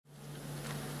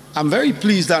I'm very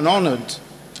pleased and honored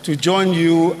to join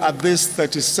you at this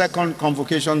 32nd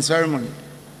Convocation ceremony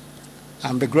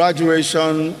and the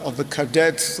graduation of the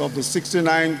cadets of the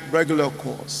 69th regular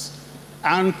course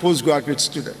and postgraduate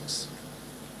students,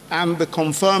 and the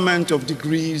conferment of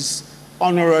degrees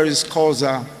honoris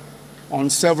causa on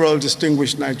several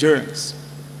distinguished Nigerians.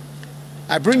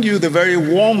 I bring you the very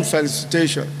warm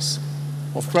felicitations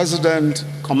of President,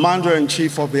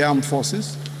 Commander-in-Chief of the Armed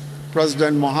Forces,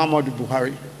 President Muhammadu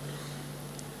Buhari.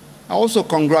 I also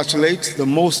congratulate the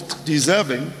most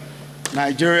deserving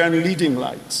Nigerian leading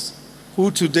lights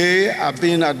who today are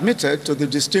being admitted to the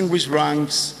distinguished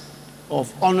ranks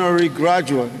of honorary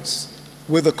graduates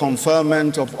with the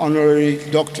conferment of honorary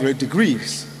doctorate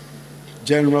degrees.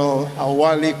 General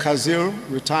Awali Kazir,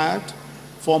 retired,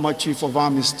 former Chief of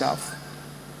Army Staff.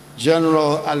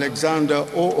 General Alexander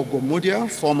O. Ogomudia,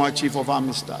 former Chief of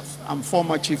Army Staff and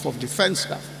former Chief of Defense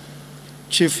Staff.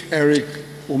 Chief Eric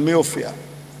Umeofia,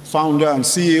 founder and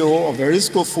CEO of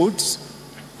Erisco Foods,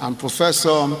 and Professor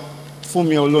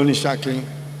Fumi Olonishaki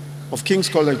of King's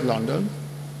College London,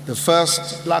 the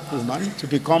first black woman to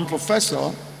become professor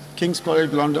at King's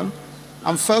College London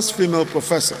and first female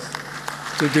professor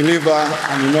to deliver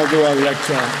an inaugural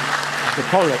lecture at the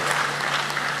college.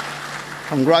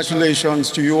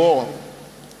 Congratulations to you all.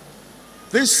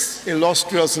 This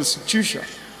illustrious institution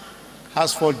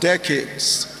has for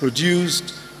decades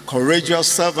produced courageous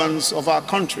servants of our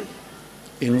country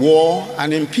in war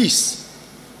and in peace.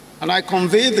 And I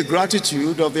convey the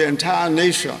gratitude of the entire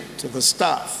nation to the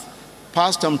staff,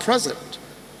 past and present,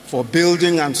 for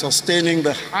building and sustaining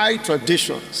the high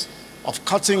traditions of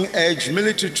cutting-edge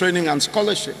military training and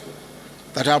scholarship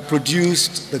that have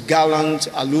produced the gallant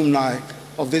alumni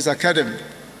of this academy.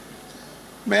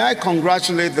 May I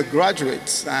congratulate the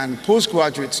graduates and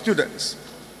postgraduate students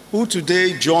who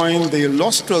today join the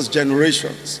illustrious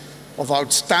generations of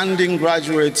outstanding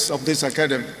graduates of this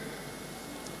academy.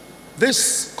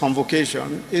 This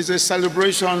convocation is a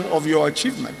celebration of your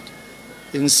achievement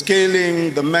in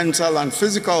scaling the mental and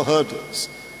physical hurdles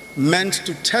meant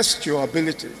to test your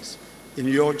abilities in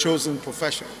your chosen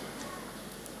profession.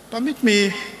 Permit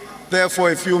me,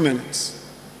 therefore, a few minutes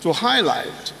to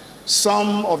highlight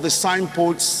some of the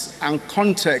signposts and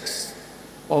context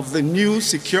of the new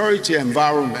security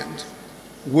environment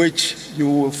which you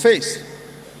will face.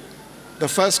 The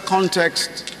first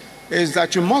context is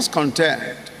that you must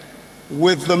contend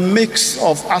with the mix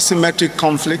of asymmetric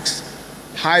conflicts,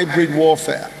 hybrid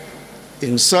warfare,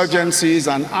 insurgencies,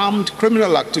 and armed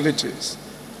criminal activities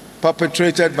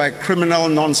perpetrated by criminal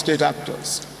non-state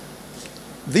actors.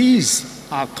 These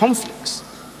are conflicts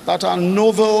that are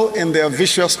novel in their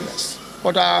viciousness,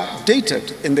 but are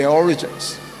dated in their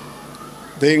origins.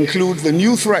 They include the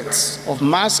new threats of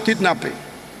mass kidnapping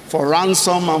for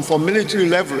ransom and for military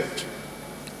leverage,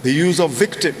 the use of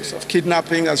victims of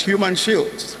kidnapping as human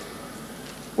shields.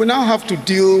 We now have to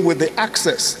deal with the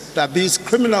access that these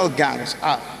criminal gangs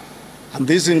have and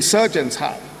these insurgents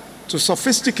have to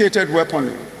sophisticated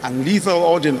weaponry and lethal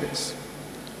ordnance.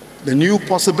 The new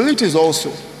possibilities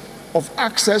also of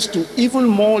access to even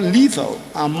more lethal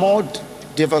and more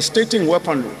devastating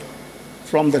weaponry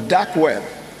from the dark web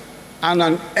and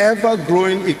an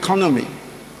ever-growing economy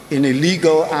in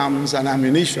illegal arms and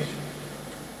ammunition.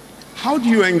 How do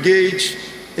you engage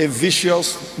a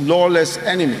vicious, lawless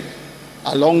enemy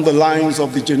along the lines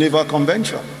of the Geneva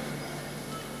Convention?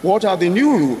 What are the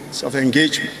new rules of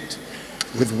engagement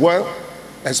with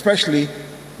especially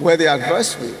where the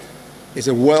adversary is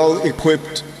a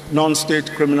well-equipped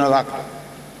non-state criminal actor?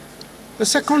 The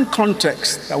second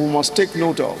context that we must take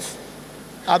note of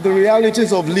are the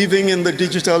realities of living in the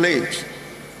digital age.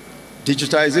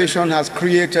 Digitization has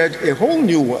created a whole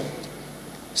new world,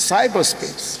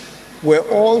 cyberspace, where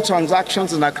all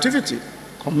transactions and activity,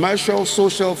 commercial,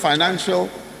 social, financial,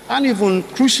 and even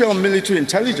crucial military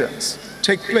intelligence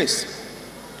take place.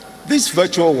 This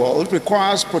virtual world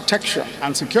requires protection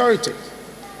and security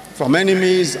from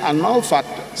enemies and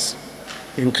malefactors,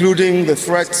 including the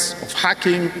threats of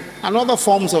hacking and other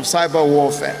forms of cyber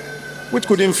warfare, which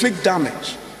could inflict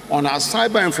damage on our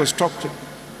cyber infrastructure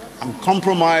and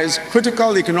compromise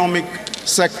critical economic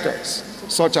sectors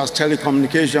such as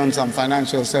telecommunications and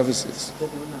financial services.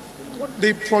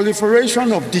 The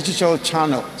proliferation of digital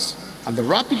channels and the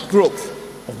rapid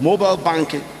growth of mobile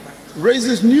banking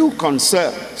raises new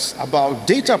concerns about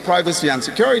data privacy and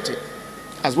security,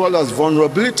 as well as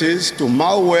vulnerabilities to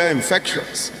malware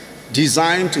infections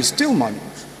designed to steal money,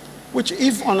 which,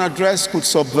 if unaddressed, could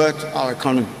subvert our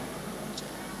economy.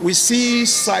 We see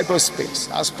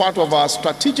cyberspace as part of our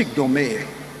strategic domain,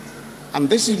 and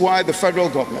this is why the federal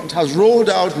government has rolled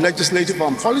out legislative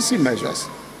and policy measures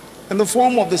in the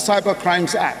form of the Cyber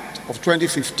Crimes Act of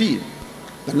 2015,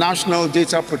 the National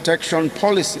Data Protection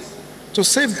Policy to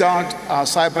safeguard our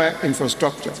cyber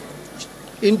infrastructure.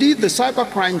 Indeed, the Cyber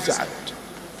Crimes Act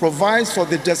provides for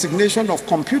the designation of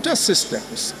computer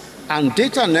systems and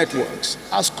data networks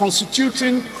as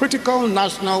constituting critical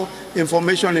national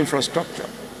information infrastructure.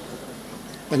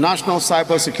 The National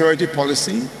Cybersecurity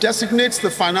Policy designates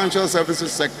the financial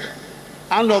services sector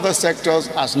and other sectors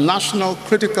as national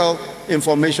critical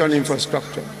information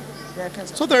infrastructure.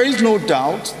 So there is no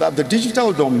doubt that the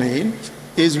digital domain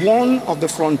is one of the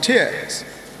frontiers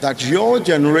that your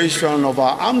generation of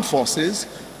our armed forces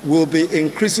will be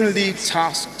increasingly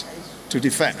tasked to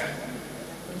defend.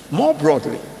 More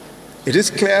broadly, it is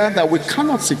clear that we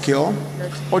cannot secure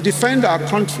or defend our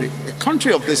country, a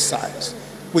country of this size,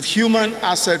 with human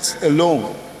assets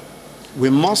alone. We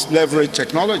must leverage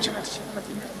technology.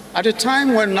 At a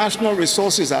time when national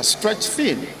resources are stretched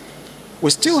thin, we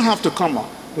still have to come up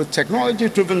with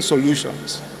technology-driven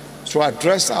solutions to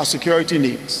address our security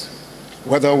needs,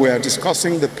 whether we are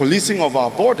discussing the policing of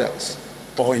our borders,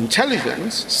 or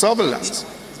intelligence, surveillance,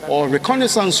 or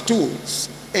reconnaissance tools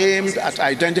aimed at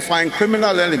identifying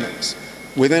criminal elements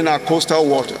within our coastal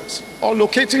waters, or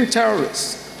locating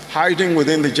terrorists hiding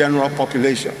within the general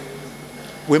population.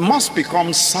 We must become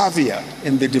savvier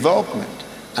in the development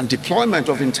and deployment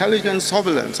of intelligence,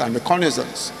 surveillance, and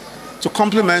reconnaissance to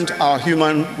complement our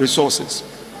human resources.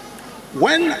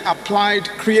 When applied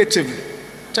creatively,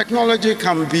 technology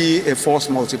can be a force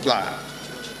multiplier,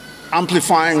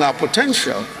 amplifying our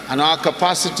potential and our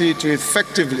capacity to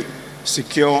effectively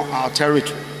secure our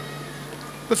territory.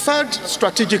 The third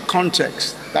strategic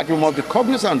context that we must be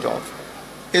cognizant of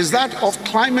is that of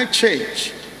climate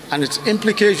change and its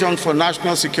implications for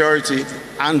national security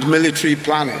and military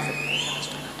planning.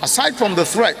 Aside from the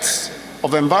threats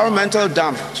of environmental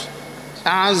damage,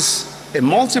 as a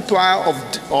multiplier of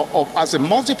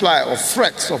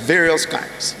threats of various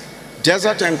kinds,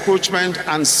 desert encroachment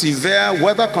and severe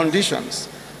weather conditions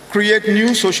create new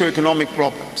socioeconomic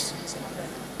problems.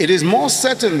 It is more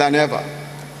certain than ever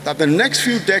that the next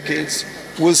few decades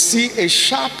will see a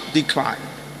sharp decline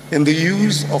in the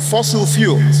use of fossil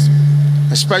fuels,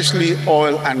 especially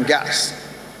oil and gas.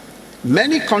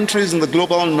 Many countries in the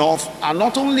global north are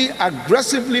not only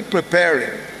aggressively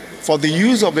preparing for the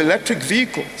use of electric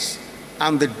vehicles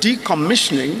and the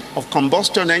decommissioning of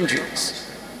combustion engines,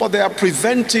 but they are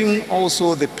preventing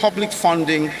also the public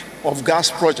funding of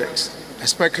gas projects,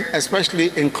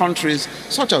 especially in countries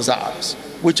such as ours,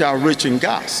 which are rich in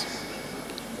gas.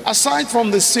 Aside from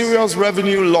the serious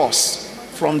revenue loss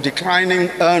from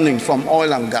declining earnings from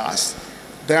oil and gas,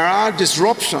 there are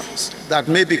disruptions that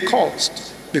may be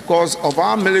caused because of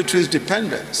our military's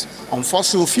dependence on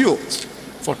fossil fuels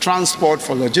for transport,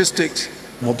 for logistics,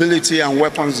 mobility, and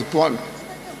weapons deployment.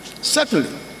 Certainly,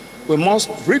 we must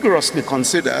rigorously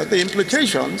consider the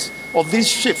implications of these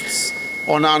shifts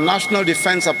on our national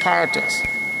defense apparatus,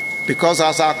 because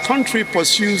as our country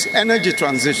pursues energy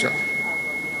transition,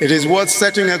 it is worth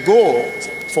setting a goal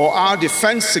for our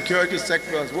defense security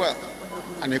sector as well,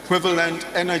 an equivalent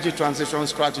energy transition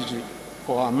strategy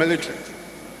for our military.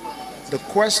 The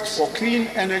quest for clean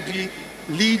energy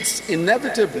leads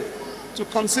inevitably to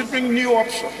considering new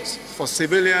options for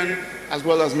civilian as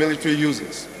well as military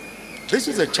users. This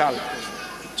is a challenge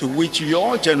to which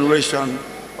your generation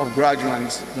of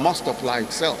graduates must apply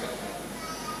itself.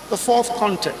 The fourth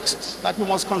context that we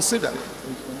must consider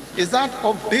is that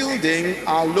of building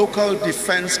our local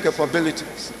defense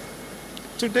capabilities.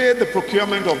 Today, the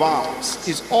procurement of arms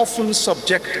is often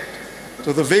subjected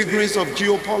to the vagaries of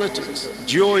geopolitics,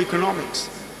 geoeconomics,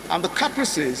 and the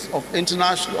caprices of the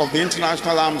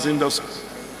international arms industry.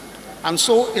 And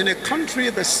so, in a country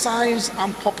the size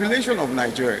and population of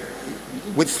Nigeria,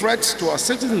 with threats to our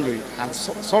citizenry and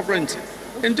sovereignty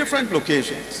in different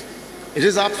locations, it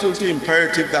is absolutely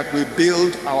imperative that we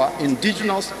build our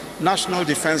indigenous national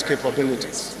defense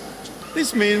capabilities.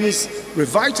 This means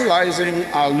revitalizing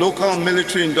our local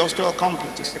military-industrial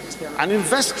complex and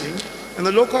investing in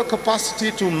the local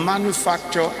capacity to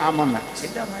manufacture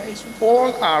armaments.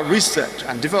 All our research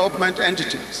and development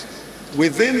entities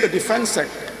within the defense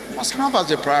sector must have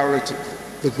as a priority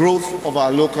the growth of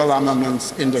our local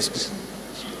armaments industry.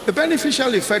 The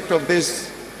beneficial effect of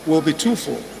this will be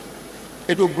twofold.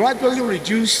 It will gradually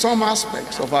reduce some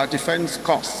aspects of our defense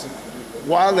costs,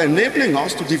 while enabling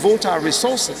us to devote our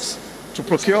resources to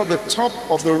procure the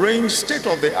top-of-the-range,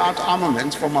 state-of-the-art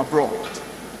armaments from abroad.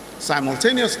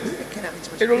 Simultaneously,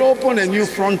 it will open a new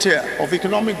frontier of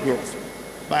economic growth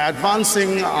by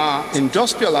advancing our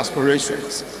industrial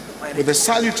aspirations with the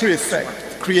salutary effect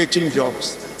of creating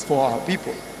jobs for our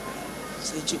people.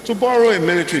 To borrow a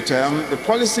military term, the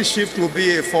policy shift will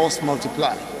be a force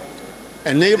multiplier,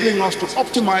 enabling us to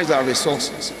optimize our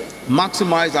resources,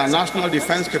 maximize our national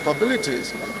defense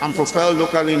capabilities, and propel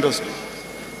local industry.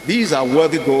 These are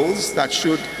worthy goals that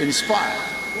should inspire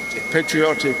a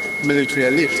patriotic military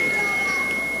elite.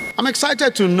 I'm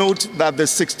excited to note that the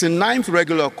 69th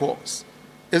regular course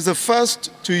is the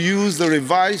first to use the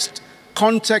revised,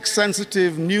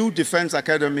 context-sensitive new Defense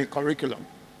Academy curriculum.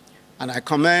 And I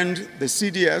commend the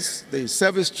CDS, the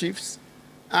service chiefs,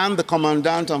 and the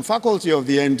commandant and faculty of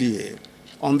the NDA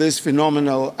on this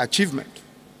phenomenal achievement.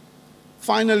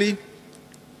 Finally,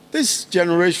 this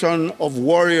generation of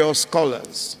warrior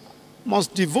scholars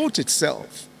must devote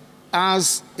itself,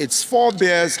 as its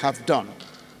forebears have done,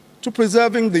 to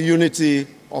preserving the unity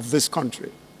of this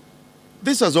country.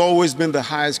 This has always been the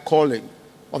highest calling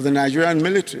of the Nigerian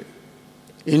military.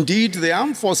 Indeed, the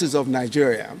armed forces of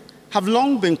Nigeria have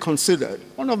long been considered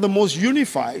one of the most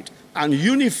unified and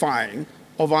unifying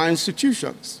of our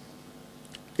institutions.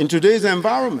 In today's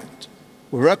environment,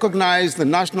 we recognize the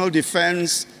national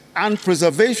defense and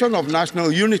preservation of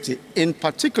national unity, in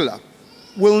particular,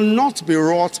 will not be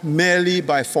wrought merely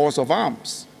by force of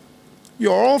arms.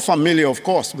 You're all familiar, of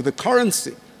course, with the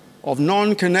currency of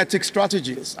non-kinetic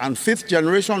strategies and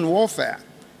fifth-generation warfare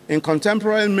in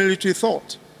contemporary military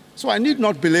thought, so I need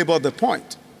not belabor the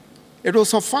point. It will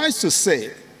suffice to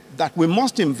say that we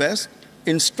must invest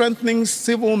in strengthening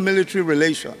civil-military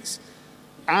relations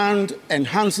and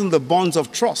enhancing the bonds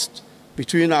of trust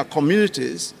between our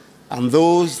communities and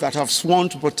those that have sworn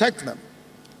to protect them.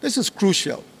 This is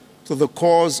crucial to the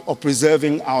cause of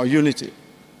preserving our unity.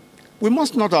 We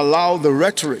must not allow the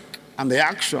rhetoric and the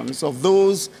actions of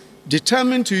those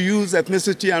determined to use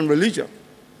ethnicity and religion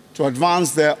to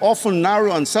advance their often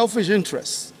narrow and selfish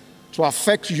interests to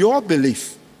affect your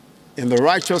belief in the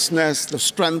righteousness, the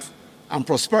strength, and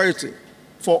prosperity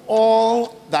for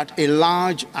all that a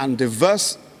large and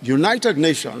diverse united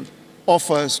nation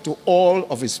offers to all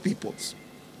of its peoples.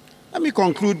 Let me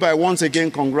conclude by once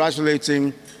again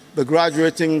congratulating the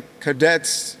graduating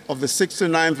cadets of the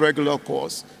 69th regular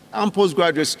course and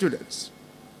postgraduate students.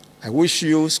 I wish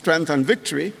you strength and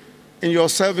victory in your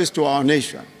service to our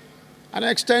nation. And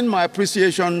I extend my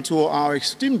appreciation to our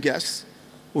esteemed guests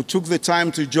who took the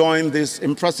time to join this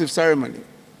impressive ceremony.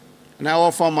 And I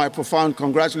offer my profound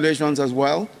congratulations as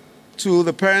well to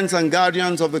the parents and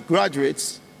guardians of the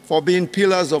graduates for being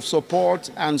pillars of support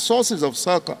and sources of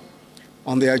succor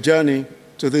on their journey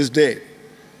to this day.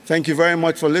 Thank you very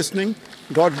much for listening.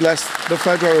 God bless the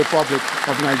Federal Republic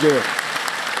of Nigeria.